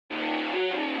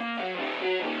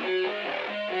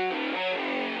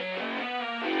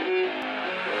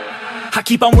I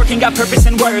keep on working, got purpose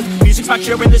and worth. Music's my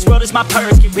cure and this world is my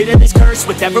purse. Get rid of this curse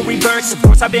with every verse. Of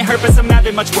course I've been hurt but some have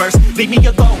it much worse. Leave me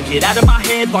alone, get out of my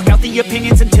head. Block out the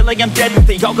opinions until I am dead.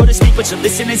 They all go to sleep but you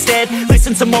listen instead.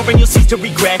 Listen some more and you'll cease to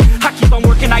regret. I keep on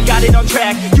working, I got it on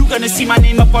track. You gonna see my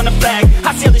name up on a flag.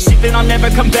 I sail this ship and I'll never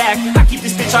come back. I keep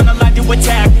this bitch on the line to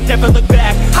attack. Never look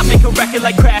back, I make a record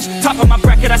like Crash. Top of my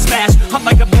bracket I smash, I'm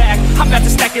like a pack. I'm about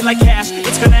to stack it like cash.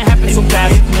 It's gonna happen so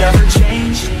fast. Never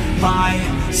change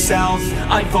myself,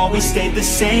 I've always stayed the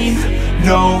same.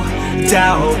 No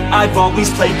doubt, I've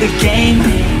always played the game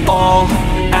all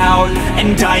out,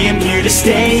 and I am here to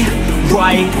stay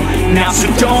right now. So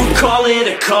don't call it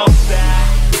a comeback.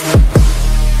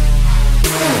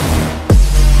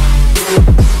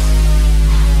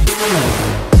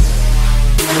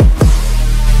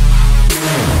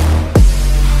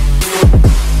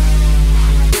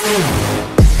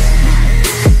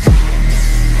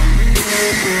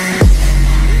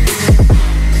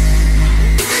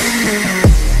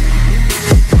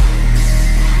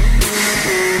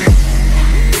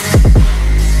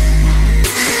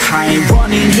 I ain't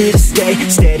running, here to stay.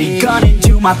 Steady gunning,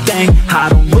 do my thing. I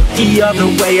don't look the other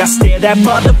way, I stare that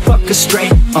motherfucker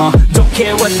straight. Don't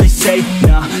care what they say,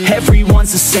 nah,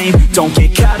 everyone's the same. Don't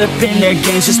get caught up in their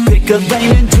games, just pick a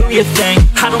lane and do your thing.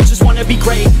 I don't just wanna be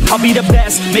great, I'll be the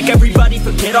best. Make everybody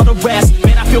forget all the rest.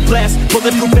 Man, I feel blessed,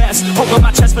 bulletproof vest. Hold on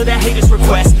my chest for that haters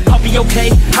request. I'll be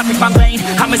okay, I pick my lane.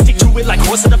 I'ma stick to it like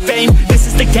horse of the fame. This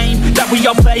is the game that we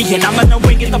all play, and I'm gonna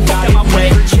win, get the fuck out my way.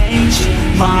 Never change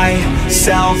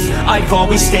myself, I've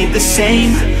always stayed the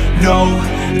same. No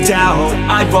doubt,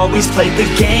 I've always played the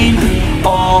game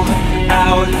all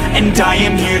out, and I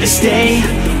am here to stay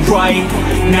right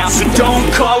now. So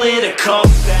don't call it a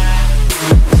comeback.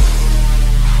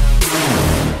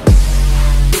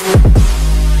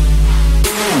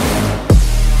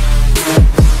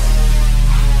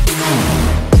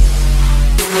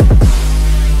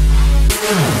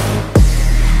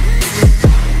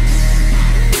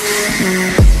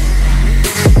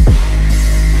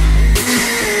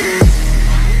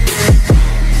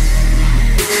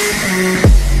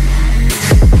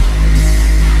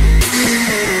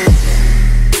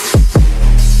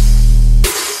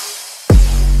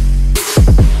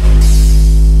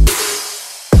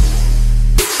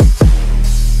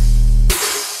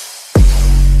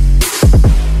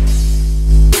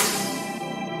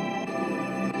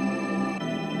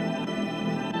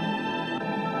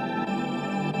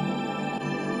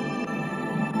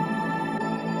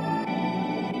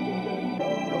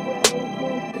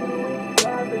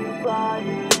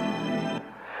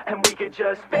 And we could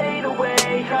just fade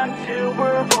away until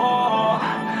we're all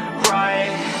right.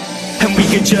 And we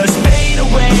could just fade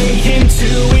away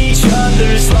into each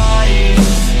other's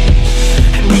lives.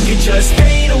 And we could just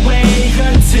fade away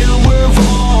until we're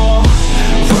all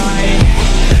right.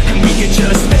 And we could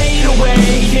just fade away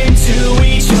into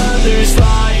each other's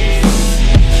lives.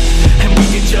 And we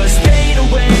could just fade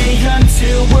away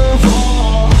until we're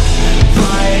all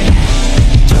right.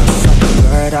 Just like a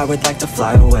bird, I would like to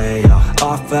fly away,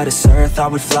 off of this earth, I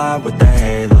would fly with the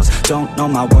halos. Don't know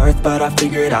my worth, but I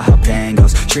figured out how pain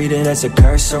goes. Treat it as a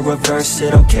curse or reverse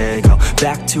it, okay. Go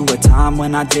back to a time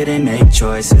when I didn't make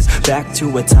choices. Back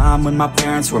to a time when my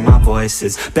parents were my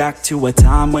voices. Back to a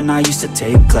time when I used to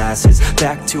take classes.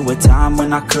 Back to a time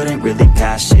when I couldn't really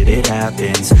pass shit, it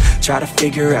happens. Try to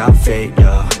figure out fate,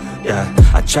 yo, yeah.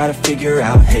 I try to figure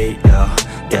out hate, yo,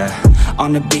 yeah.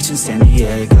 On the beach in San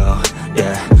Diego,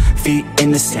 yeah. Feet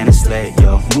in the sand, it's late,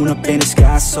 yo. Moon up in the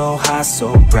sky, so high,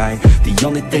 so bright. The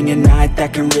only thing at night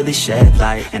that can really shed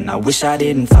light. And I wish I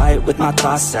didn't fight with my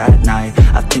thoughts at night.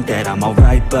 I think that I'm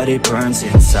alright, but it burns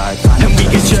inside. And we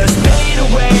could just fade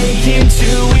away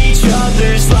into each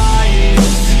other's lives.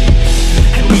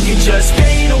 And we could just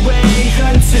fade away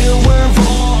until we're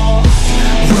all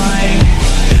right.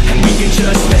 And we could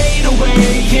just fade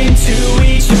away into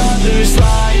each other's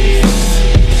lives.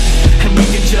 And we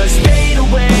could just fade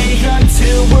away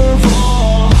until we're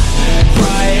all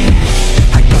right.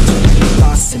 I got too many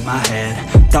thoughts in my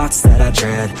head, thoughts that I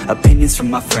dread, opinions from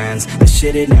my friends. This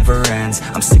shit, it never ends.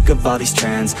 I'm sick of all these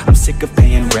trends, I'm sick of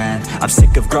paying rent. I'm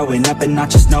sick of growing up and not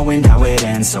just knowing how it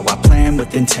ends. So I plan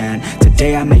with intent,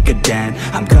 today I make a dent.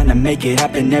 I'm gonna make it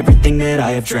happen, everything that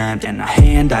I have dreamt. And a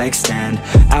hand I extend,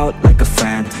 out like a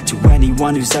friend, to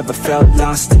anyone who's ever felt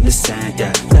lost in the sand.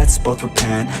 Yeah, let's let's both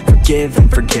repent, forgive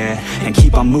and forget, and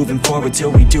keep on moving forward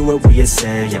till we do what we had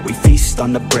said. Yeah, we feast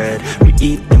on the bread, we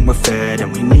eat and we're fed,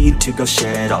 and we need to go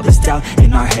shed all this doubt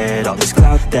in our head. All this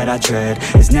cloud that I dread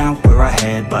is now where I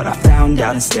head, but I found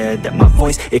out instead that my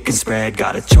voice, it can spread.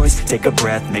 Got a choice, take a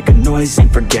breath, make a noise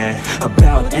and forget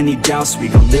about any doubts. We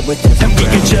gon' live with every breath. And we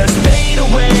can just fade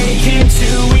away into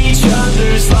each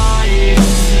other's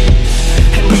lives,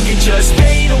 and we can just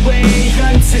fade away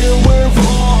until we're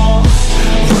all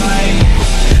right.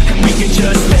 And we can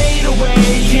just fade away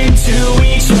into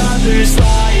each other's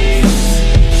lives,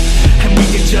 and we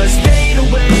can just fade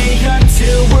away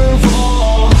until we're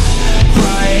all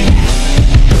right.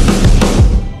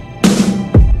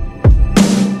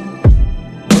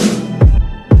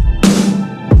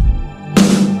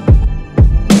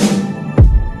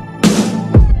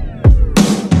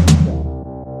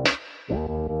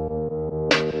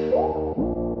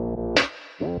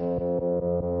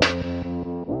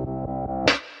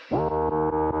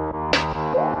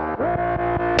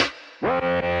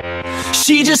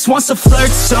 She just wants to flirt,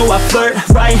 so I flirt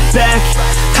right back.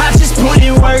 I just put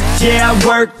in work, yeah, I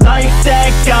work like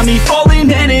that. Got me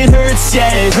falling and it hurts,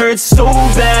 yeah, it hurts so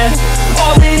bad.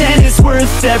 All in and it's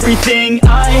worth everything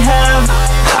I have.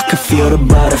 I can feel the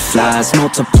butterflies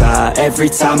multiply every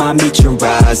time I meet your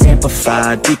eyes.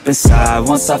 Amplify deep inside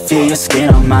once I feel your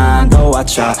skin on mine. Though I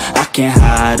try, I can't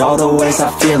hide all the ways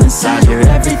I feel inside. You're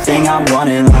everything I want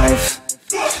in life.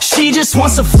 She just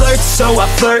wants to flirt, so I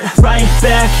flirt right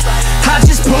back. I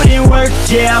just put in work,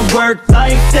 yeah, I work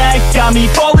like that. Got me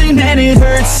falling and it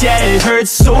hurts, yeah, it hurts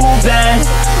so bad.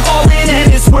 All in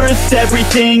and it's worth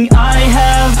everything I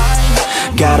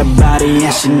have. Got a body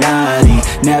and she naughty,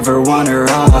 never want her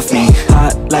off me.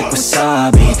 Hot like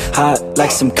wasabi, hot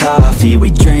like some coffee. We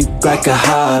drink like a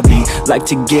hobby, like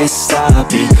to get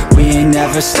sloppy. We ain't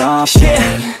never stopping.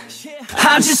 Yeah.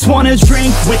 I just wanna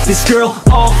drink with this girl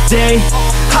all day.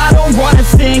 I don't wanna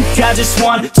think, I just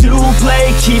want to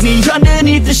play. Keep me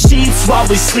underneath the sheets while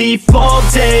we sleep all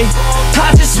day.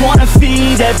 I just wanna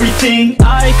feed everything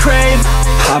I crave.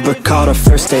 I recall the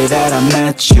first day that I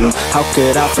met you. How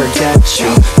could I forget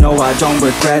you? No, I don't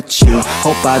regret you.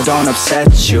 Hope I don't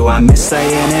upset you. I miss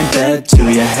laying in bed too.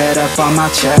 Your head up on my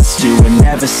chest, you were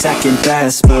never second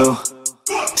best, boo.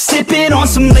 Sipping on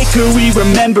some liquor, we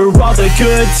remember all the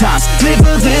good times. Live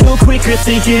a little quicker,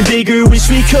 thinking bigger, wish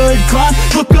we could climb.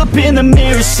 Look up in the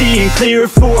mirror, seeing clearer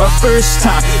for our first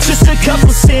time. Just a couple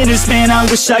sinners, man, I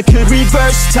wish I could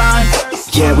reverse time.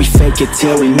 Yeah, we fake it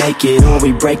till we make it, or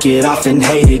we break it off and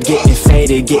hate it. Getting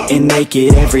faded, getting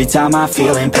naked, every time I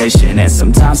feel impatient. And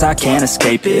sometimes I can't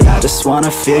escape it, I just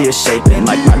wanna feel you shaping.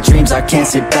 Like my dreams, I can't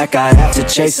sit back, I have to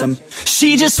chase them.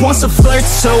 She just wants to flirt,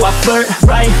 so I flirt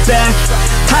right back.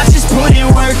 I just put in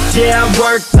work, yeah, I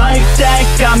work like that.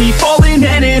 Got me falling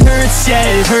and it hurts, yeah,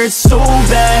 it hurts so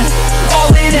bad. All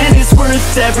in and it's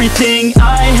worth everything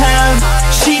I have.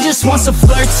 She just wants to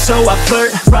flirt, so I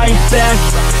flirt right back.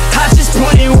 I just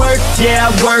put in work, yeah,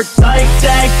 I work like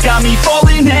that. Got me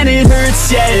falling and it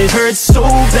hurts, yeah, it hurts so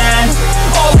bad.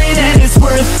 All in and it's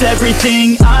worth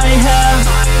everything I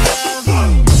have.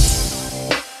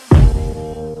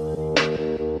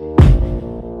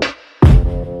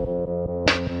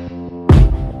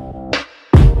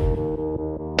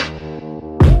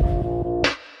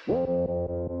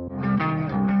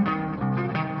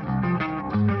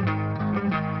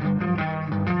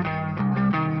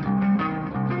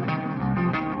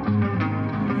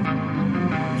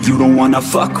 You don't wanna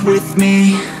fuck with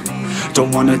me,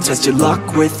 don't wanna test your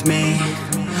luck with me.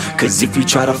 Cause if you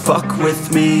try to fuck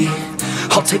with me,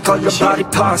 I'll take all your body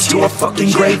parts to a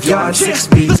fucking graveyard 6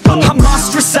 feet. I'm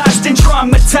ostracized and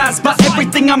traumatized by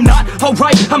everything I'm not.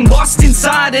 Alright, I'm lost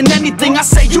inside, and anything I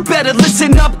say you better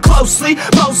listen up closely.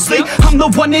 Mostly, I'm the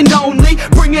one and only,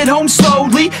 bring it home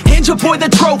slowly. Hand your boy the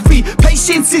trophy,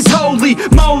 patience is holy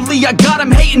moly. I got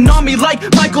him hating on me like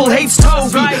Michael hates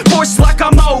Toby. Force like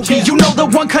I'm Obi, you know the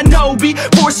one Kenobi.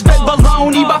 Force fed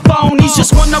baloney by phonies,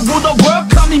 just wanna rule the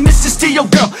world, call me Mr. Steel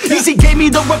Girl. Easy gave me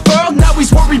the referral, now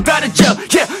he's worried about a jail.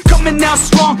 Yeah, coming out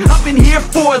strong, I've been here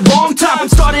for a long time.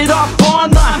 Started off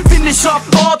online, finish off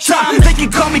all time. They can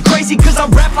call me crazy cause I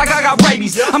rap like I got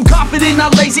rabies. I'm confident,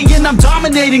 not lazy, and I'm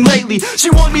dominating lately.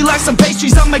 She want me like some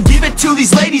pastries, I'ma give it to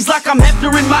these ladies like I'm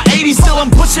Hefner in my 80s. Still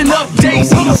I'm pushing up daisies.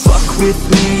 Don't wanna fuck with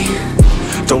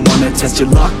me, don't wanna test your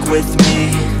luck with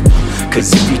me.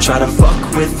 Cause if you try to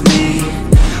fuck with me,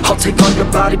 I'll take all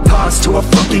your body parts to a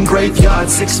fucking graveyard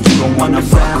 6 feet. Don't wanna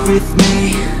fuck with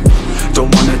me,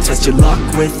 don't wanna test your luck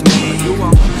with me.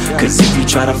 Cause if you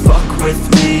try to fuck with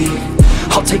me,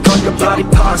 I'll take all your body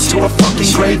parts to a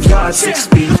fucking graveyard 6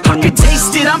 feet. I can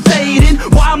taste it, I'm fading.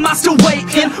 Why am I still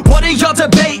waiting? What are y'all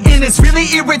debating? It's really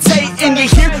irritating. You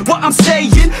hear what I'm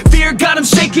saying? Fear got him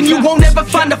shaking. You won't ever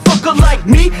find a fucker like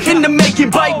me in the making.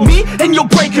 Bite me and you'll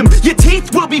break him. Your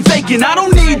teeth will be vacant. I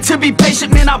don't need to be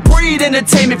patient, man. I breed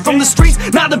entertainment from the streets,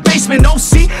 not the basement. Oh,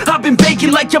 see, I've been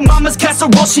baking like your mama's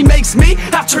casserole. She makes me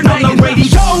after night on the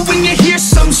radio. When you hear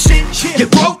some shit, your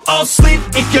throat all slit.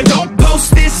 If you don't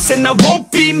post this, and I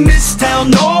won't be missed. Hell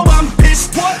no, I'm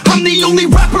pissed. I'm the only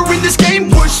rapper in this game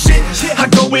worth shit. I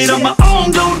go it on my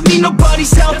own, don't need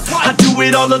nobody's help. I do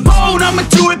it all alone, I'ma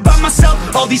do it by myself.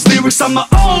 All these lyrics on my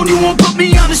own, you won't put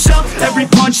me on the shelf. Every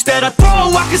punch that I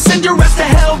throw, I can send your ass to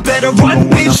hell. Better run,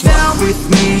 bitch, down with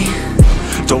me.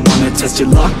 Don't wanna test your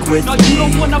luck with me.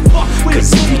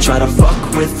 Cause if you try to fuck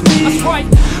with me,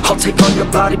 I'll take all your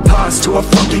body parts to a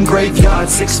fucking graveyard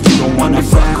 6 feet. Don't wanna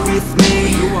fuck with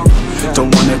me.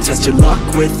 Don't wanna test your luck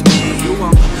with me.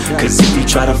 Cause if you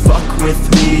try to fuck with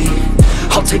me,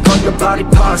 I'll take all your body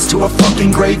parts to a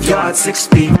fucking graveyard 6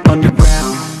 feet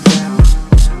underground.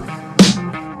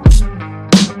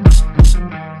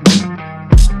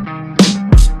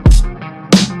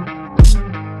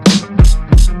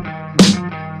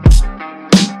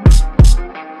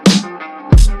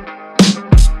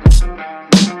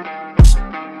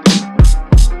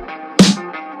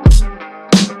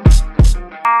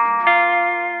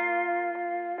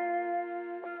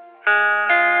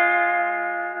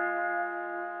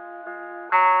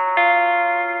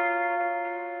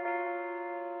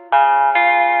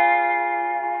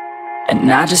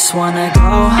 And I just wanna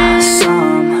go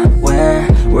somewhere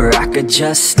where I could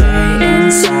just stay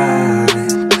inside,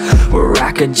 where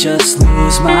I could just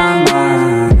lose my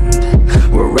mind,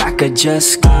 where I could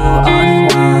just go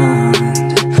unwind.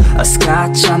 A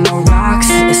scotch on the rocks,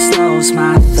 it slows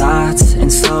my thoughts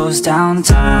and slows down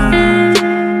time.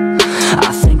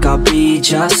 I think I'll be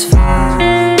just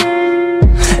fine.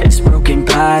 It's broken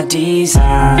by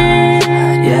design,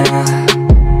 yeah.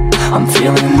 I'm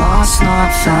feeling lost,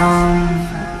 not found.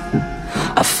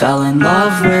 I fell in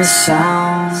love with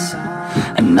sound,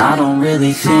 and I don't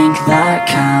really think that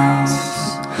counts.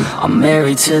 I'm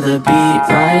married to the beat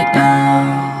right now.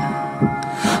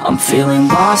 I'm feeling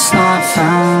lost, not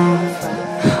found.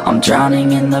 I'm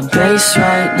drowning in the bass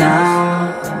right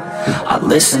now. I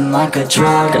listen like a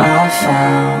drug I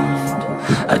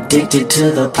found, addicted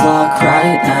to the plug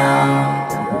right now.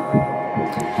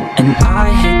 And I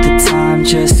hate the time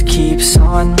just keeps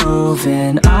on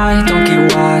moving. I don't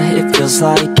get why it feels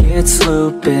like it's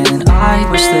looping. I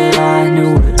wish that I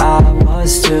knew what I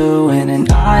was doing,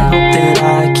 and I hope that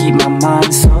I keep my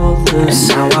mind so loose.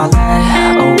 And now I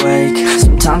lie awake.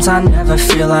 Sometimes I never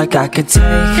feel like I could take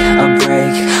a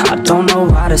break. I don't know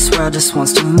why this world just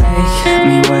wants to make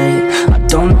me wait. I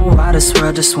don't know why this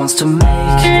world just wants to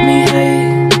make me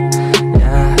hate.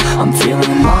 Yeah, I'm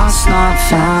feeling lost, not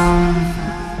found.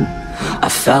 I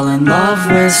fell in love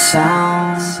with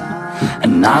sound,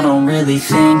 and I don't really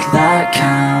think that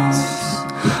counts.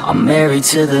 I'm married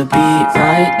to the beat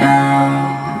right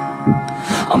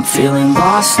now. I'm feeling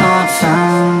lost, not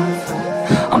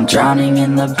found. I'm drowning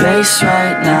in the bass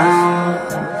right now.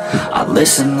 I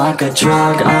listen like a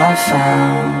drug I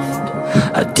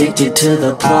found, addicted to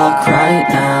the plug right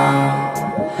now.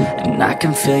 And I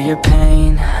can feel your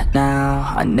pain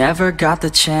now. I never got the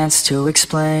chance to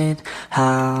explain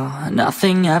how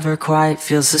nothing ever quite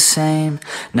feels the same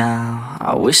now.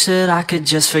 I wish that I could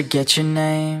just forget your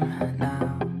name now.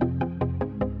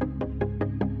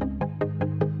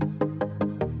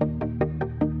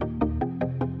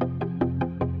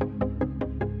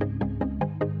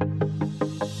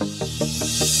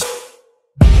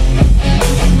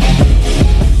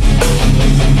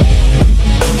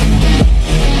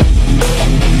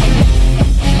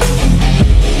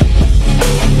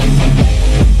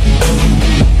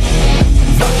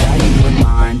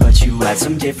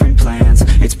 Some different plans,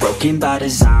 it's broken by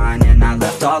design, and I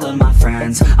left all of my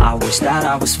friends. I wish that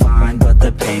I was fine, but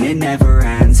the pain, it never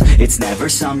ends. It's never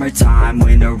summertime,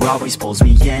 winter always pulls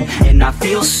me in, and I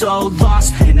feel so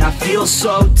lost, and I feel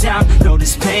so down. No,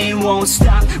 this pain won't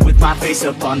stop, with my face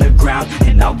up on the ground.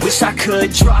 And I wish I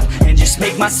could drop, and just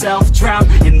make myself drown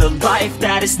in the life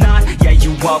that is not. Yeah,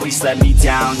 you always let me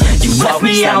down. You left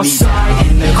me outside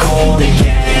in the cold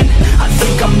again. I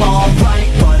think I'm alright,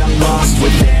 but I'm lost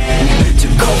within.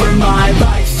 Took over my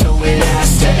life, so it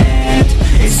has to end.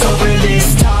 It's over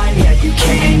this time, yeah, you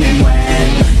came and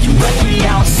went. You left me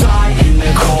outside in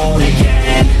the cold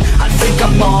again. I think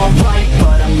I'm alright,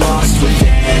 but I'm lost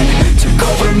within. Took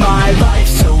over my life,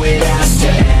 so it has to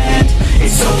end.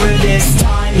 It's over this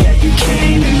time, yeah, you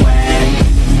came and went.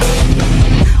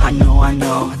 I know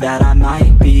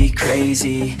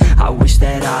crazy. I wish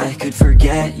that I could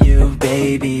forget you,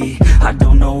 baby. I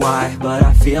don't know why, but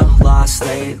I feel lost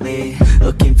lately,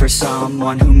 looking for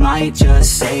someone who might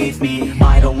just save me.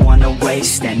 I don't wanna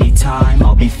waste any time,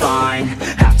 I'll be fine.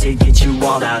 Have to get you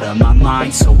all out of my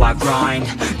mind, so I grind.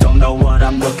 Don't know what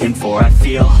I'm looking for, I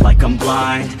feel like I'm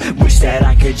blind. Wish that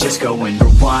I could just go and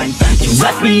rewind. You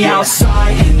left me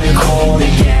outside in the cold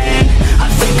again. I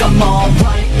think I'm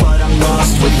alright, but I'm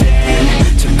lost within.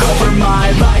 Took over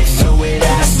my life, so it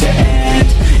has to end.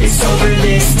 It's over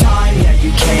this time, yeah,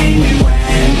 you came and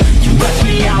went. You left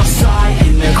me outside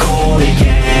in the cold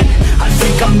again. I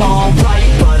think I'm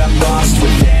alright, but I'm lost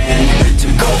within.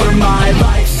 Took over my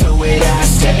life, so it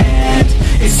has to end.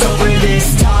 It's over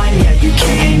this time, yeah, you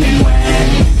came and went.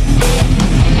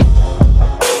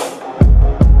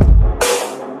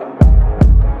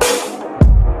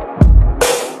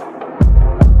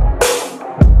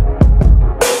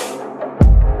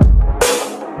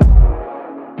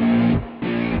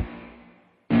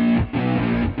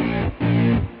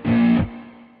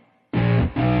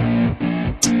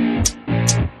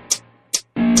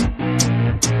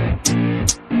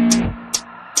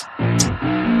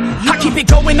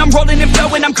 I'm rolling and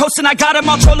flowing, I'm coasting, I got them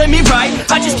all trolling me right.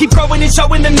 I just keep growing and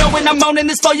showing them, knowing I'm owning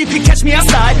this flow, you can catch me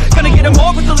outside. Gonna get them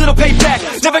all with a little payback.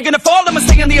 Never gonna fall, I'ma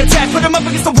stay on the attack. Put them up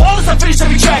against the wall as I finish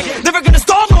every track. Never gonna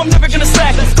stall, no, I'm never gonna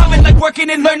slack. I've been like working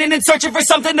and learning and searching for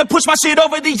something to push my shit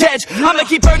over the edge. I'ma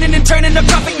keep burning and turning the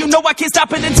profit, you know I can't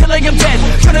stop it until I am dead.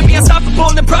 Gonna be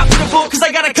unstoppable and profitable, cause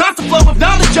I got a constant flow of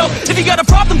knowledge, yo. If you got a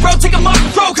problem, bro, take 'em off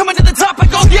the throw. Coming to the top, I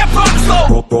go, yeah, promise,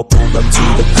 slow. Pull up to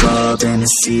the club and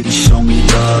the city show me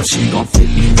love. She gon' fit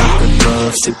me like a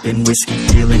glove. Sipping whiskey,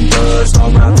 feeling buzzed.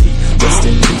 R.I.P. Rest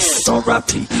in peace.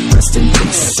 R.I.P. Rest in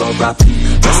peace. R.I.P.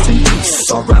 Rest in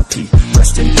peace. R.I.P.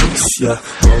 Rest in peace. Yeah.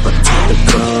 Roll up to the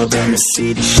club and the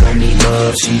city show me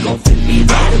love. She gon' fit me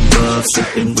like a glove.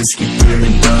 Sipping whiskey,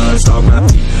 feeling buzzed.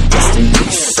 R.I.P. Rest in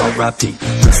peace. R.I.P.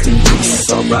 Rest in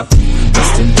peace. R.I.P.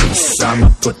 Rest in peace. I'ma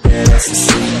put that ass to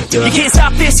sleep. Yeah. You can't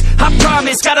stop this, I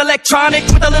promise. Got electronic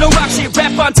with a little rock shit.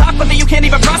 Rap on top of it, you can't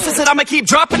even process it. I'ma keep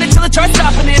dropping it till it starts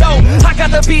stopping it. Oh, I got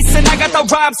the beats and I got the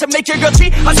rhymes to make your girl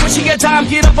cheat. I swear she a dime,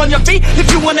 get up on your feet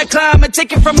if you wanna climb and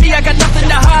take it from me. I got nothing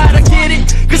to hide, I get it,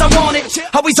 cause I want it.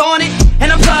 Always on it,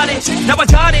 and I'm plotting. Now I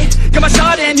got it, got my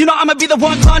shot in. You know I'ma be the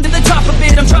one climb to the top of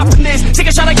it. I'm dropping this, take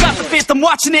a shot, I got the fifth. I'm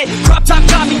watching it, crop top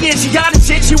got me in. She got it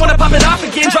shit, she wanna pop it off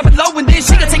again. Drop it low and then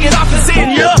she gonna take it off and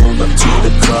sin, yeah. Pull up to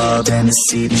the club and the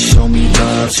city show me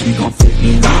love. She gon' fit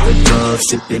me like a glove.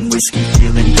 Sipping whiskey,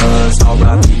 feeling buzzed.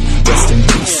 R.I.P. Rest in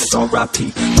peace.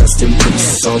 R.I.P. Rest in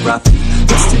peace. R.I.P.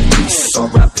 Rest in peace.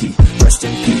 R.I.P. Rest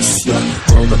in peace.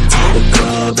 Yeah. Roll up to the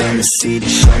club and the city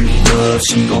show me love.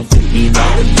 She gon' fit me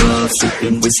like a glove.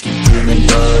 Sipping whiskey, feeling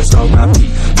buzzed. R.I.P.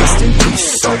 Rest in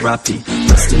peace. R.I.P.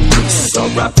 Rest in peace.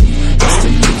 R.I.P. Rest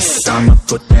in peace. I'ma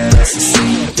put that ass to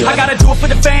sleep. Yeah. I gotta do it for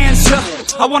the fans, yeah.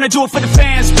 I wanna do it for the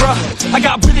fans, bruh. I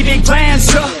got really big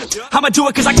plans, yeah. I'ma do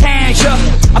it cause I can,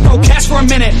 yeah. I throw cash for a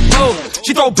minute, oh.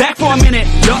 She throw back for a minute,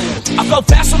 yeah. I flow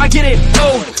fast when I get it,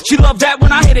 oh. She love that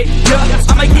when I hit it,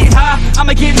 yeah. I'ma get high,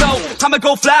 I'ma get low. I'ma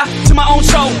go fly to my own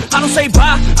show. I don't say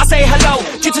bye, I say hello.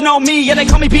 Get to know me, yeah, they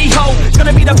call me B-Ho.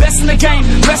 Gonna be the best in the game,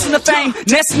 best in the fame.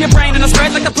 Nest in your brain and I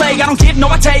spread like the plague. I don't give, no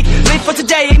I take. Live for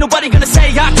today, ain't nobody gonna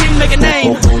say I didn't make a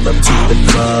name. Pull up to the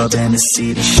club and the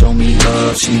city show me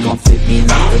love. She gon' fit me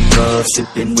like a glove.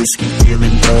 Sipping whiskey,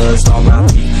 feeling buzzed.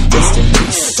 R.I.P. Rest in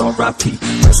peace. R.I.P.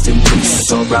 Rest in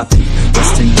peace. R.I.P.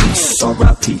 Rest in peace.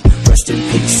 R.I.P. Rest in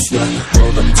peace. Yeah.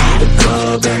 Roll up to the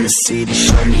club and the city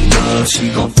show me love. She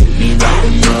gon' fit me like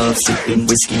a glove. Sipping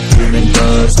whiskey, feeling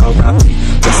buzzed. R.I.P.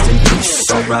 Rest in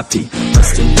peace. R.I.P.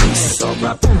 Rest in peace.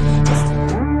 R.I.P.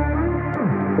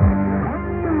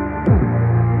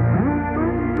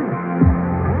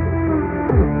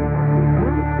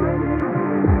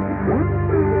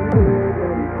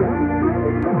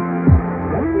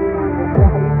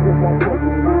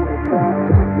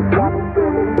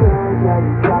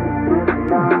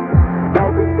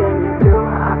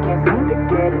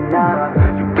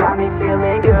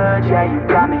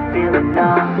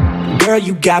 Girl,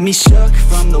 you got me shook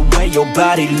from the way your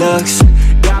body looks.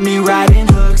 Got me riding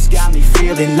hooks, got me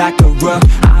feeling like a rook.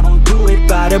 I don't do it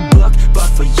by the book, but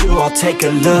for you I'll take a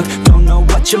look. Don't know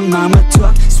what your mama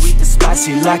took, sweet and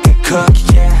spicy like a cook,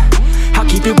 yeah. I'll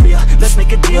keep it real, let's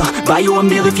make a deal. Buy you a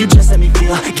meal if you just let me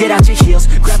feel. Get out your heels,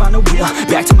 grab on the wheel.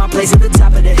 Back to my place at the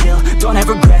top of the hill. Don't have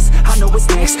regrets, I know what's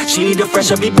next. She need a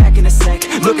fresh, I'll be back in a sec.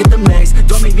 Look at the legs,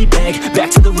 don't make me beg. Back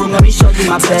to the room, let me show you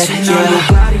my bed. Touching on your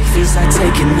body feels like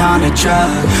taking on a drug.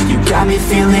 You got me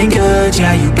feeling good,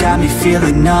 yeah, you got me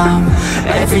feeling numb.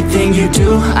 Everything you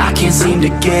do, I can't seem to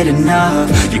get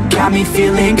enough. You got me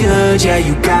feeling good, yeah,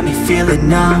 you got me feeling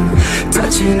numb.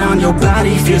 Touching on your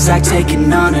body feels like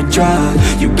taking on a drug.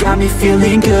 You got me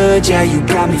feeling good, yeah, you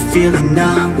got me feeling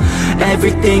numb.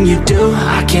 Everything you do,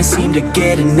 I can't seem to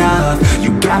get enough.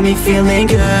 You got me feeling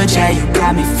good, yeah, you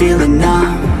got me feeling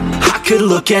numb. I could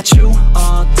look at you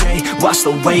all day, watch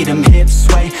the way them hips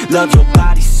sway. Love your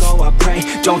body, so I pray,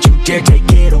 don't you dare take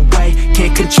it away.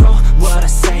 Can't control what I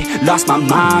say, lost my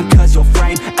mind cause your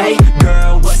frame. Hey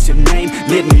girl, what's your name?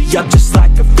 Lit me up just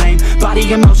like a flame.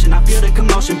 Body in motion, I feel the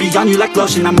commotion. Beyond you like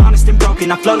lotion, I'm honest and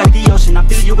broken. I flow like the ocean, I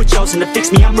feel you were chosen. To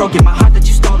fix me, I'm broken, my heart that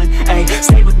you stolen. Hey,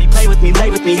 stay with me, play with me, lay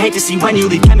with me. Hate to see when you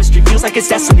leave, chemistry feels like it's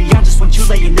destiny. I just want you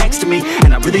laying next to me,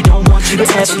 and I really don't want you to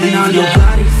ever leave. Touching on your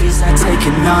body feels like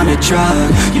taking on a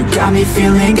drug. You got me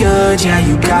feeling good, yeah,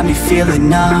 you got me feeling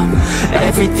numb.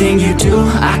 Everything you do,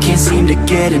 I can't seem to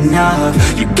get enough.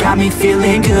 You got me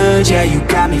feeling good, yeah, you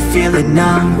got me feeling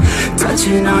numb.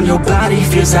 Touching on your body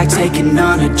feels like taking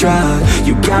on a drug.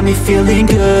 You got me feeling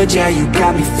good, yeah, you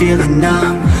got me feeling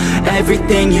numb.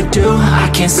 Everything you do, I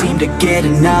can't seem to get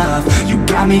enough. You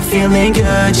got me feeling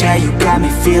good, yeah, you got me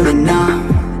feeling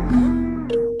numb.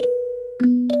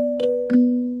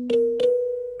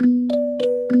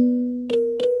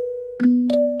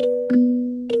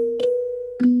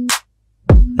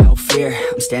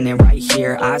 I'm standing right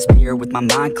here, eyes clear, with my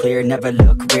mind clear. Never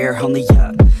look rear, only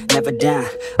up, never down.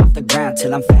 Off the ground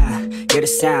till I'm found. Hear the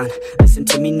sound, listen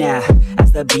to me now.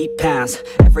 As the beat pounds,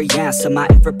 every ounce of my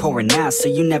effort pouring out. So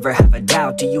you never have a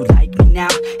doubt, do you like me now?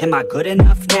 Am I good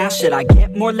enough now? Should I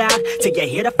get more loud till you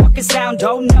hear the fucking sound?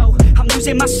 Oh no, I'm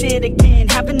losing my shit again,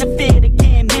 having to fit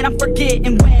again. Man, I'm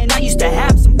forgetting when I used to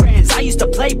have some friends. I used to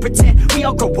play pretend, we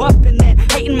all grow up and then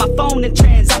hating my phone and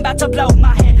trends. I'm about to blow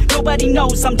my head, nobody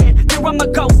knows I'm dead. Fear I'm a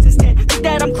ghost instead, think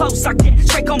that I'm close, I get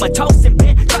straight comatose in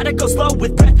bed. Try to go slow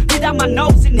with breath, get out my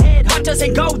nose and head. Heart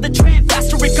doesn't go the trend,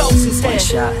 faster it goes instead. One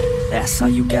shot, that's all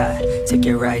you got, take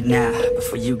it right now,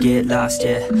 before you get lost,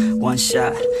 yeah. One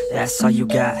shot, that's all you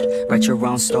got, write your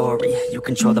own story, you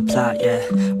control the plot, yeah.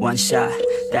 One shot,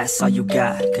 that's all you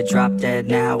got, could drop dead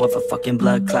now of a fucking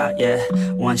blood clot, yeah.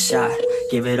 One shot,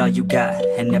 give it all you got,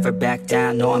 and never back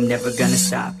down, no I'm never gonna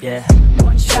stop, yeah.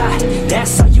 One shot,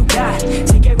 that's all you got,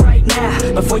 take it right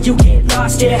now, before you get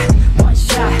lost, yeah. One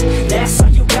shot, that's all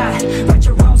you got, write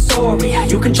your own story,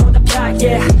 you control the plot,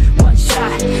 yeah. One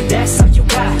shot, that's all you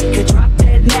got, could drop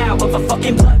dead now of a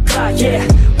fucking blood clot, yeah.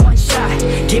 One shot,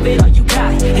 give it all you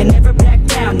got, and never back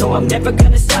down, no I'm never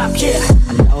gonna stop, yeah.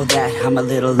 I know that I'm a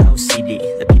little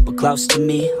OCD, the people close to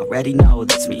me already know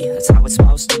that's me. That's how it's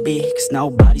supposed to be, cause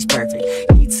nobody's perfect.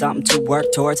 You need something to work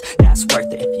towards, that's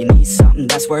worth it. If you need something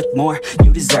that's worth more,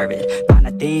 you deserve it. Find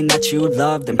a thing that you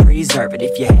love, then preserve it.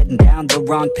 If you're heading down the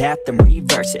wrong path, then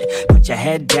reverse it. Put your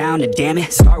head down and damn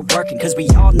it, start working, cause we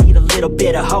all need a little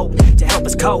bit of hope to help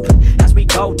us cope as we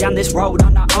go down this road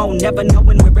on our own, never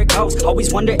knowing where it goes.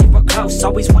 Always wonder if we're close,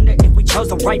 always wonder if we chose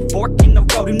the right fork in the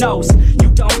road. Who knows? You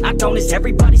don't, I don't, is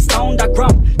everybody stoned? I grow,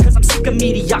 cause I'm sick of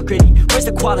mediocrity. Where's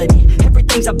the quality?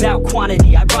 Everything's about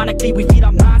quantity. Ironically, we feed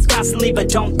our minds constantly, but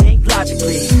don't think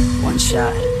logically. One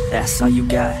shot, that's all you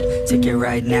got, take it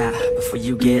right now, before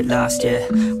you get lost, yeah.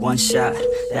 One shot,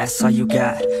 that's all you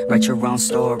got, write your own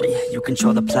story, you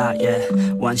control the plot, yeah.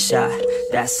 One shot,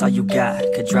 that's all you got,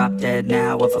 could drop dead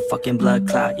now of a fucking blood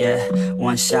clot, yeah.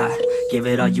 One shot, give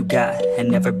it all you got, and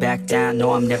never back down,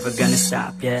 no I'm never gonna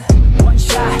stop, yeah. One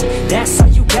shot, that's all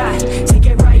you got, take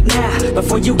it right now,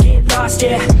 before you get lost,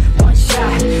 yeah. One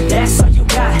shot, that's all you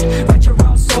got, write your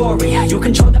own story, you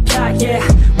control the plot, yeah.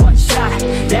 One shot,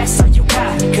 that's all you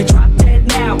got, could drop dead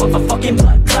now of a fucking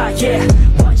blood clot, yeah.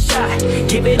 One shot,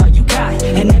 give it all you got,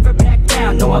 and never back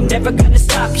down, no I'm never gonna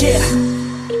stop, yeah.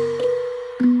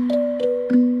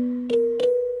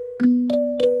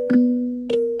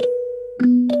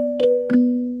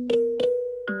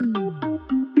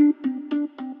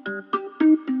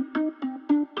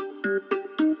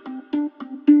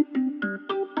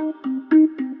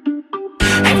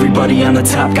 Everybody on the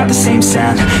top got the same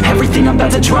sound. Everything I'm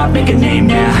about to drop, make a name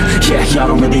now. Yeah, y'all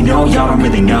don't really know, y'all don't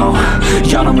really know.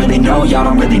 Y'all don't really know, y'all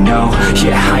don't really know.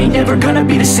 Yeah, I ain't never gonna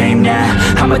be the same now.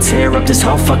 I'ma tear up this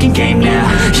whole fucking game now.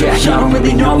 Yeah, y'all don't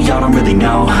really know, y'all don't really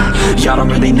know. Y'all don't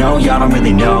really know, y'all don't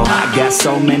really know. I got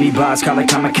so many bars, call it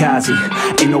kamikaze.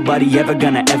 Ain't nobody ever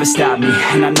gonna ever stop me.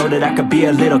 And I know that I could be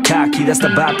a little cocky. That's the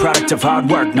byproduct of hard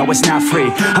work, no it's not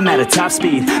free. I'm at a top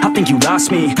speed, I think you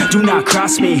lost me. Do not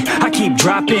cross me, I keep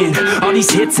dropping all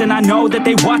these hits and I know that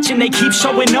they watching. They keep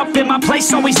showing up in my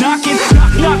place, always knocking.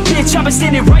 Knock, knock, bitch, I've been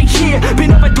standing right here.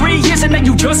 Been over 3 years and now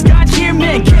you just got here.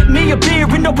 Man, get me a beer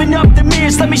and open up the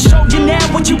mirrors. Let me show you now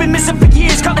what you've been missing for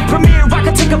years. Call it premiere, I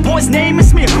can take a boy's name and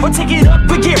smear, or take it up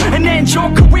a gear and end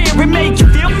your career and make you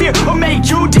feel fear, or make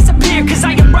you disappear. Cause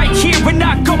I am right here and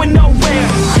not going nowhere.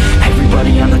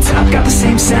 Everybody on the top got the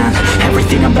same sound.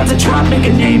 Everything I'm about to drop, make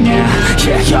a name now.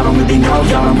 Yeah, y'all don't really know,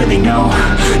 y'all don't really know.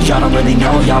 Y'all don't really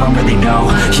know, y'all don't really know.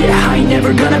 Yeah, I ain't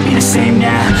never gonna be the same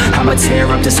now. I'ma tear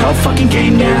up this whole fucking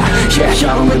game now. Yeah,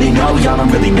 y'all don't really know, y'all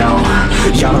don't really know.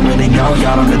 Y'all don't really know,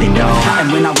 y'all don't really know.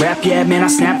 And when I rap, yeah, man, I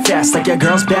snap fast. Like your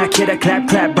girl's back, hit a clap,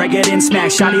 clap, break it in,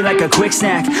 smack. Shawty like a quick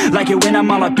snack, like it when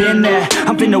I'm all up in there.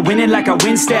 I'm finna win it like I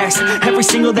win stacks. Every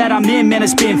single that I'm in, man,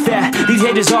 it's been fat. These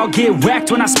haters all get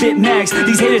whacked when I spit mags.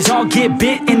 These haters all get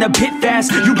bit in the pit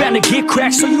fast. You bound to get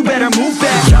cracked, so you better move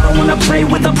back. Y'all don't wanna play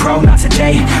with a pro, not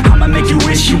today. I'ma make you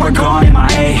wish you were gone in my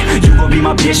A. You gon' be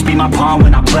my bitch, be my pawn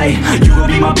when I play. You gon'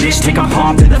 be my bitch, take a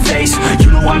palm to the face.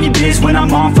 You know I'm your biz when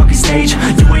I'm on fucking stage.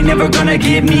 You ain't never gonna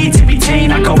get me to be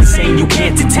tame. I go insane, you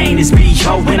can't detain this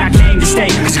B.O. when I came to stay.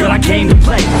 Cause girl, I came to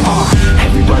play.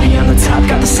 Everybody on the top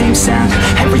got the same sound.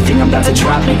 Everything I'm about to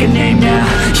drop, make a name now.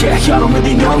 Yeah, y'all don't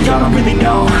really know, y'all don't really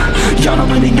know. Y'all don't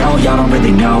really know, y'all don't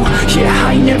really know. Yeah,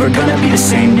 I ain't never gonna be the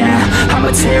same now.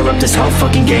 I'ma tear up this whole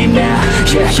fucking game now.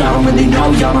 Yeah, y'all don't really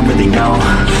know, y'all don't really know.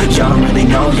 Y'all don't really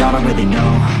know, y'all don't really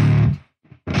know.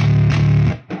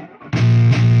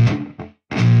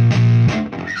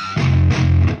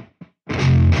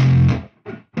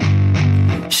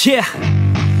 Yeah,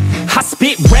 I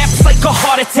spit raps like a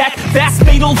heart attack. Fast,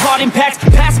 fatal, hard impact.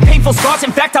 Past painful scars,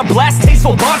 in fact I blast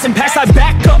tasteful bars and packs. I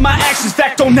back up my actions,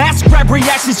 fact don't ask, grab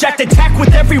reactions. Jacked attack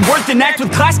with every word, then act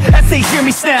with class as they hear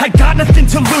me snap. I got nothing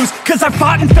to lose, cause I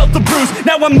fought and felt the bruise.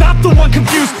 Now I'm not the one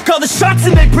confused, call the shots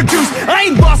and they produce. I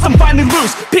ain't lost, I'm finally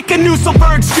loose. Pick a new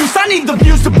silver excuse, I need the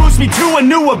views to boost me to a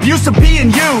new abuse of being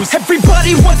used.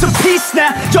 Everybody wants a piece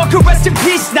now, y'all can rest in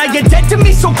peace now. You're dead to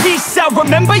me, so peace out.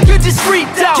 Remember you're just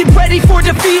freaked out. Get ready for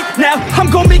defeat now, I'm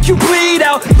gonna make you bleed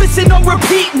out. Listen on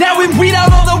repeat now and weed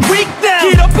out all the weak now.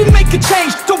 Get up and make a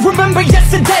change, don't remember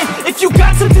yesterday. If you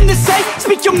got something to say,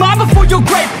 speak your mind before your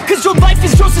grave. Cause your life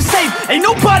is yours to save, ain't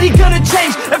nobody gonna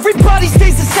change. Everybody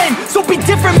stays the same, so be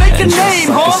different, make a name,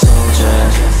 huh?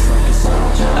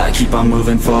 I keep on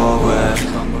moving forward,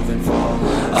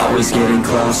 always getting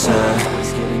closer.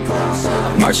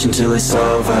 March until it's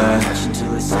over,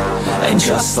 and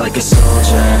just like a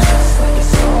soldier,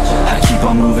 I keep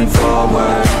on moving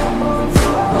forward,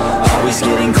 always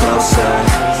getting closer.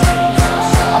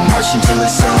 I march until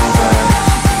it's over,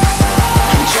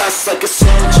 and just like a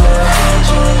soldier,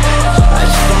 I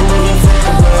keep on moving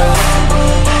forward,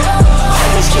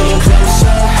 always getting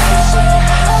closer.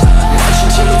 March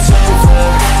until it's over,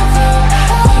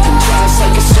 and just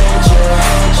like a soldier,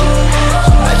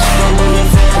 I keep on moving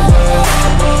forward,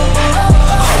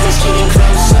 always getting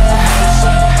closer.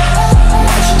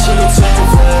 March until it's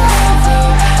over.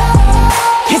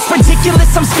 It's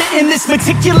ridiculous, I'm spitting this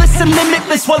meticulous and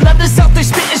limitless, while others out there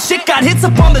spitting shit got hits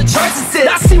up on the charts and shit.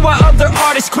 I see why other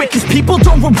artists quit, cause people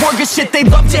don't reward good shit. They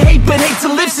love to hate but hate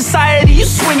to live. Society, you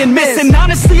swing and miss. And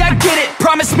honestly I get it,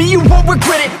 promise me you won't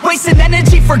regret it. Wasting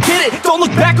energy, forget it, don't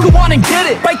look back, go on and get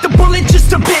it. Bite the bullet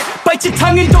just a bit, bite your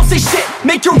tongue and don't say shit.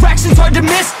 Make your actions hard to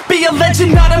miss, be a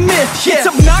legend not a myth. Yeah. It's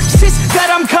obnoxious that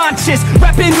I'm conscious,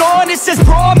 rapping honest as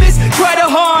promise. Try to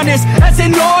harness, as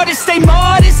an artist stay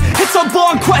modest. It's a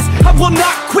long quest, I will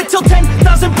not quit till 10,000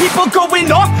 people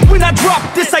going off when I drop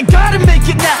this. I gotta make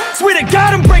it now, swear to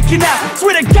God I'm breaking out.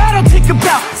 Swear to God I'll take a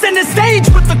bow, stand the stage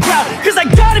with the crowd. Cause I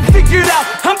got it figured out,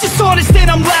 I'm just honest and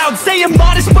I'm loud. Saying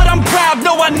modest but I'm proud,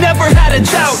 no I never had a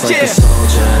doubt. Just like a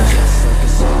soldier,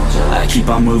 I keep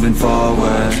on moving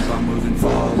forward,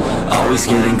 always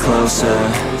getting closer.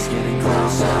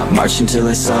 March until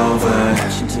it's over,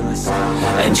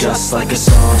 and just like a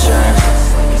soldier,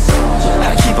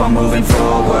 I keep on moving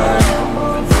forward,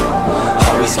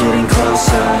 always getting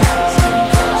closer.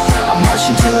 I march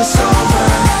until it's over,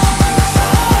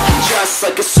 and just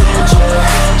like a soldier,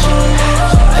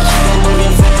 I keep on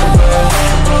moving forward,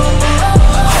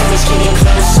 always getting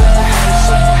closer.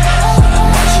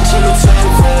 March until it's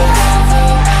over.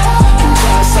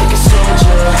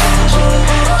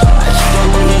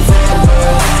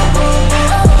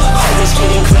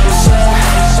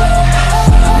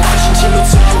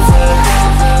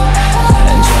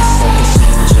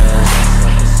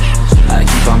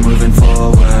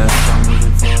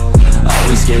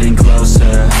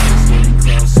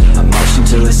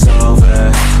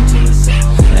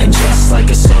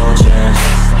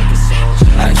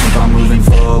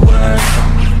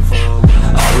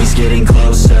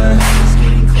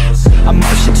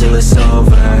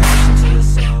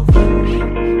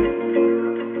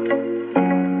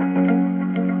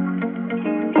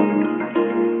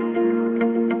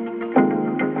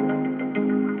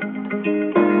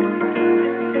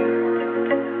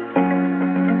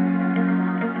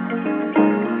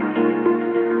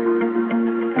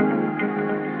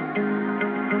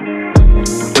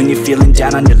 When you're feeling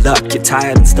down on your luck, you're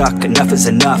tired and stuck, enough is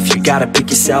enough. You gotta pick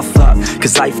yourself up,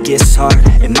 cause life gets hard.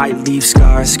 It might leave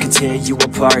scars, could tear you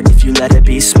apart if you let it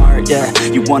be smart, yeah.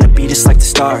 You wanna be just like the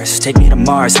stars, take me to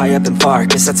Mars, high up and far,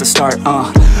 cause that's a start,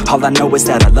 All I know is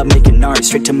that I love making art,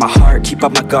 straight to my heart, keep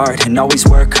up my guard, and always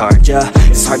work hard, yeah.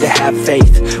 It's hard to have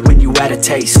faith when you had a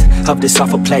taste of this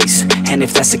awful place, and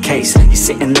if that's the case, you're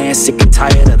sitting there sick and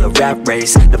tired of the rat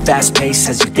race. The fast pace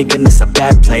has you thinking it's a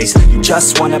bad place. You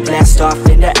just wanna blast off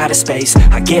into outer space.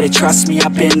 I get it, trust me,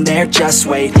 I've been there, just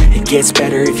wait. It gets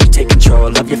better if you take control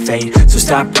of your fate. So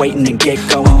stop waiting and get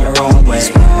going your own way.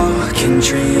 These broken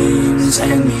dreams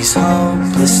and these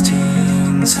hopeless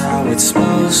teens, how it's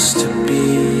supposed to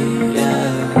be, yeah.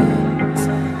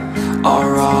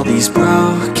 Are all these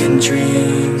broken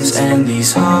dreams and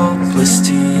these hopeless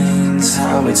teens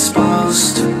how it's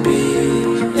supposed to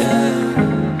be, yeah.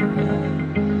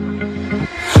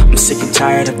 I'm sick and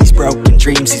tired of these broken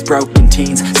dreams, these broken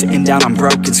teens, sitting down on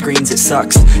broken screens. It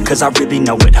sucks, cause I really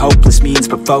know what hopeless means,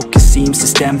 but focus seems to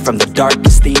stem from the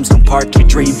darkest themes. Don't park your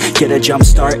dream, get a jump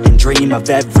start and dream of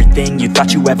everything you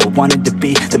thought you ever wanted to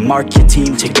be. Then mark your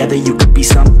team, together you could be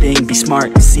something. Be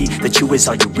smart and see that you is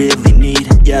all you really need,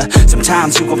 yeah.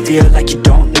 Sometimes you gon' feel like you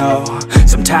don't know,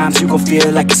 sometimes you gon' feel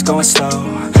like it's going slow,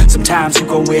 sometimes you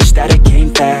gon' wish that it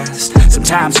came fast,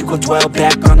 sometimes you gon' dwell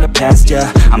back on the past,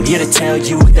 yeah. I'm here to tell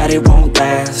you that it won't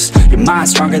last. Your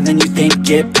mind's stronger than you think,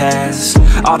 get past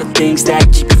all the things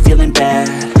that keep you feeling bad,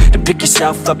 and pick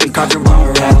yourself up and carve your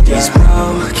own path, yeah. These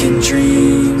broken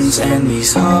dreams and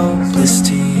these hopeless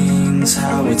teens,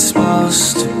 how it's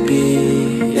supposed to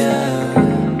be, yeah.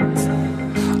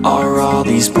 Are all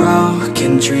these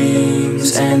broken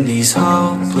dreams and these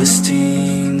hopeless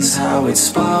teens how it's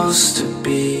supposed to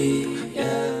be, yeah.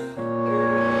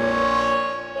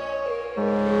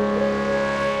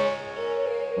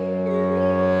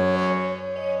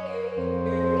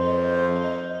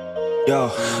 Yo,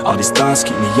 all these thoughts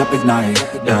keep me up at night,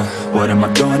 yeah. What am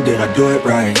I doing, did I do it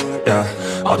right, yeah.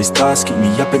 All these thoughts keep me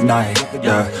up at night,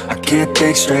 yeah. I can't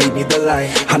think straight, need the light.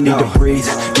 I need to breathe,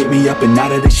 get me up and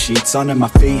out of the sheets, onto my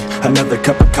feet. Another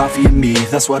cup of coffee and me,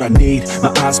 that's what I need.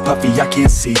 My eyes puffy, I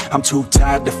can't see, I'm too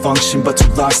tired to function, but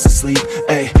too lost to sleep.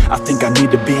 Ay, I think I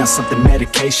need to be on something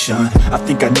medication. I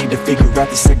think I need to figure out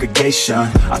the segregation.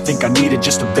 I think I needed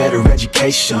just a better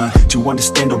education to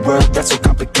understand a world that's so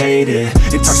complicated.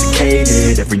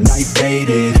 Intoxicated, every night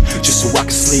faded, just so I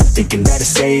can sleep thinking that it's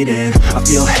sated. I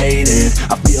feel hated,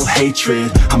 I feel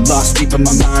hatred, I'm lost deep in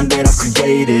my mind that I've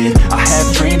created. I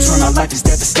have dreams when my life is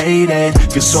devastated,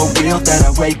 feel so real that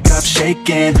I wake up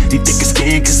shaking. Need thicker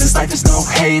skin cause this life is no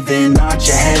haven. Nod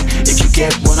your head if you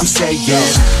get what I'm saying.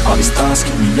 All these thoughts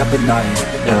keep me up at night,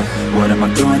 yeah. What am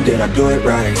I doing, did I do it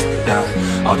right, yeah.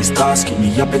 All these thoughts keep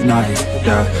me up at night,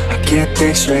 yeah. I can't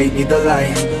think straight, need the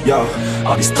light, yo.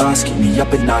 All these thoughts keep me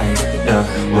up at night, yeah.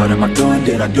 What am I doing,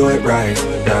 did I do it right,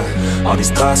 yeah. All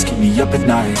these thoughts keep me up at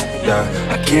night, yeah.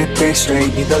 I can't think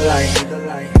straight, need the light.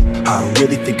 I don't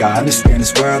really think I understand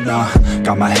this world now.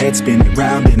 Got my head spinning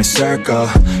round in a circle.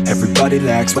 Everybody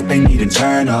lacks what they need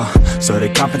internal, so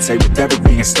they compensate with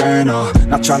everything external.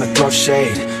 Not trying to throw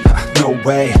shade, no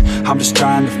way. I'm just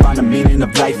trying to find the meaning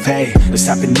of life, hey. There's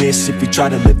happiness if you try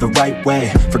to live the right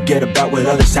way. Forget about what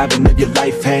others have and live your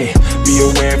life, hey. Be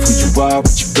aware of who you are,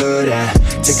 what you're good at.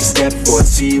 Take a step forward,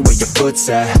 see where your foot's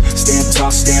at. Stand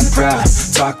tall, stand proud,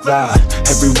 talk loud.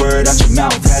 Every word out your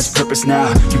mouth has purpose now.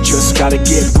 You just gotta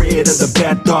get rid of the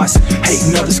bad thoughts,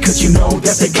 hating others cause you know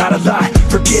that they got a lie.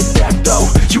 Forget that though,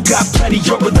 you got plenty,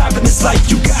 you're alive in this life.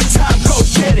 You got time, go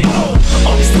get it.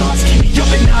 All these thoughts keep me up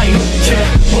at night, yeah.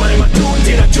 What am I doing,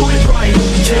 did I do it right,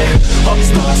 yeah. All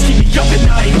these thoughts keep me up at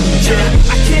night,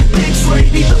 yeah. I can't think straight,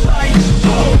 need the light.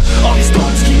 All these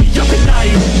thoughts keep me up at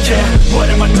night, yeah. What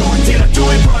am I doing, did I do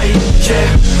it right,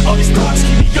 yeah. All these thoughts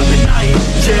keep me up at night,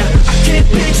 yeah. I can't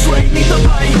think straight, need the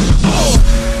light.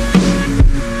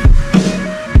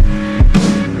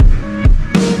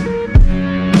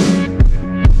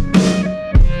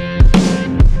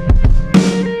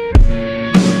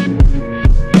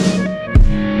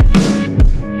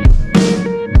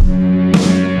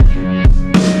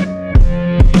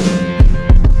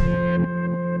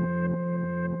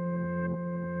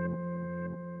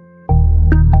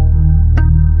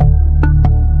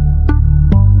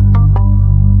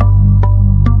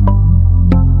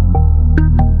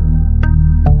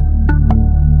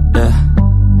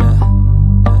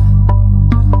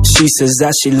 She says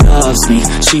that she loves me,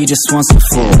 she just wants to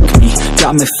fuck me.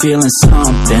 Got me feeling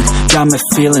something, got me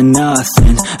feeling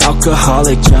nothing.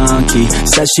 Alcoholic junkie,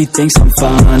 says she thinks I'm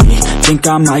funny. Think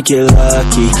I might get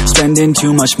lucky, spending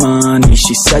too much money.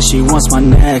 She says she wants my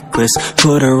necklace,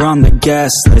 put her on the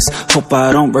guest list. Hope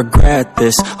I don't regret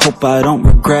this, hope I don't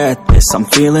regret this. I'm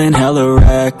feeling hella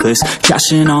reckless,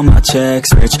 cashing all my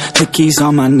checks rich. Hickeys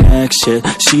on my neck, shit,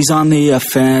 she's on the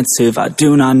offensive. I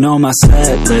do not know my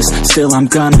set list, still I'm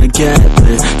gonna get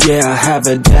lit. Yeah, I have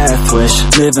a death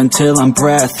wish, live until I'm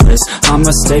breathless.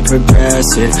 I'ma stay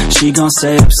progressive, she gon'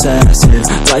 stay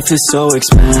obsessive. Life is so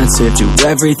expensive, do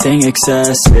everything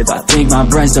excessive. I think my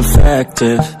brain's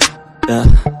defective, yeah.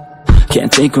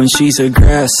 Can't think when she's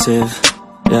aggressive,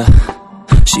 yeah.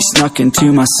 She snuck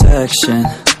into my section,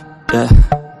 yeah.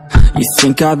 You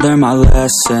think I'd learn my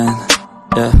lesson,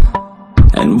 yeah.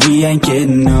 And we ain't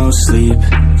getting no sleep.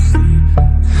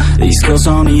 These girls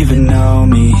don't even know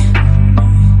me.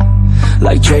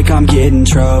 Like Drake, I'm getting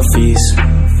trophies.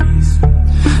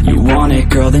 You want it,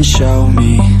 girl, then show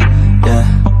me,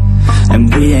 yeah.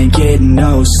 And we ain't getting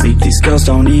no sleep. These girls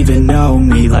don't even know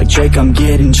me. Like Drake, I'm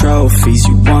getting trophies.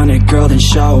 You want it, girl, then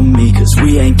show me. Cause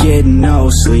we ain't getting no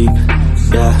sleep,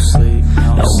 yeah.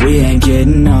 No, we ain't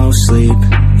getting no sleep,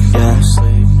 yeah.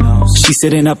 She's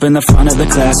sitting up in the front of the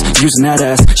class, using that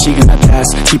ass, she gonna pass.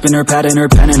 Keeping her pad and her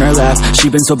pen in her lap. She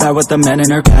been so bad with the men in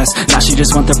her past. Now she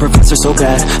just want the professor so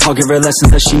bad. I'll give her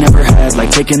lessons that she never had, like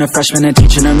taking a freshman and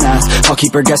teaching her math. I'll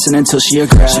keep her guessing until she a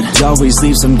grad. She always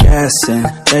leaves them guessing,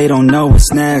 they don't know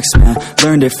what's next, man.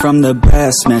 Learned it from the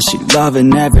best, man. She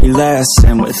loving every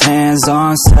lesson, with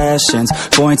hands-on sessions,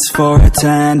 points for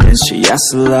attendance. She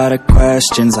asks a lot of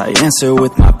questions, I answer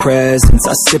with my presence.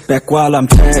 I sit back while I'm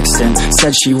texting,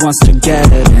 said she wants to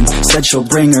get it in, said she'll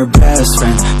bring her best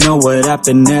friend. Know what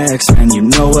happened next, man, you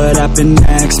know what happened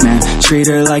next, man. Treat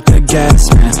her like a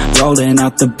guest, man, rolling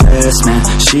out the best,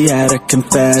 man. She had a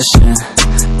confession,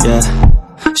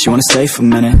 yeah. She wanna stay for a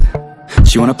minute,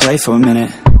 she wanna play for a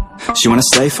minute, she wanna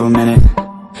stay for a minute,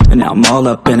 and now I'm all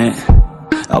up in it.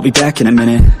 I'll be back in a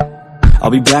minute,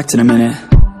 I'll be back in a minute,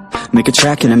 make a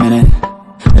track in a minute,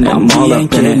 and now I'm all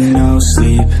up in it. No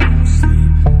sleep,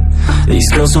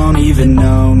 these girls don't even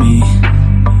know me.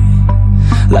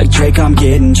 Like Drake, I'm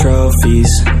getting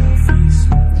trophies.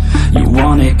 You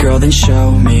want it, girl, then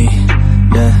show me,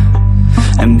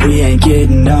 yeah. And we ain't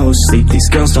getting no sleep. These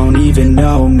girls don't even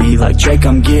know me. Like Drake,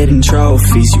 I'm getting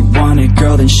trophies. You want it,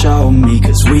 girl, then show me.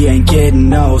 Cause we ain't getting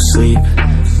no sleep,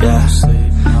 yeah.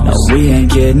 No, we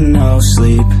ain't getting no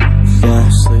sleep.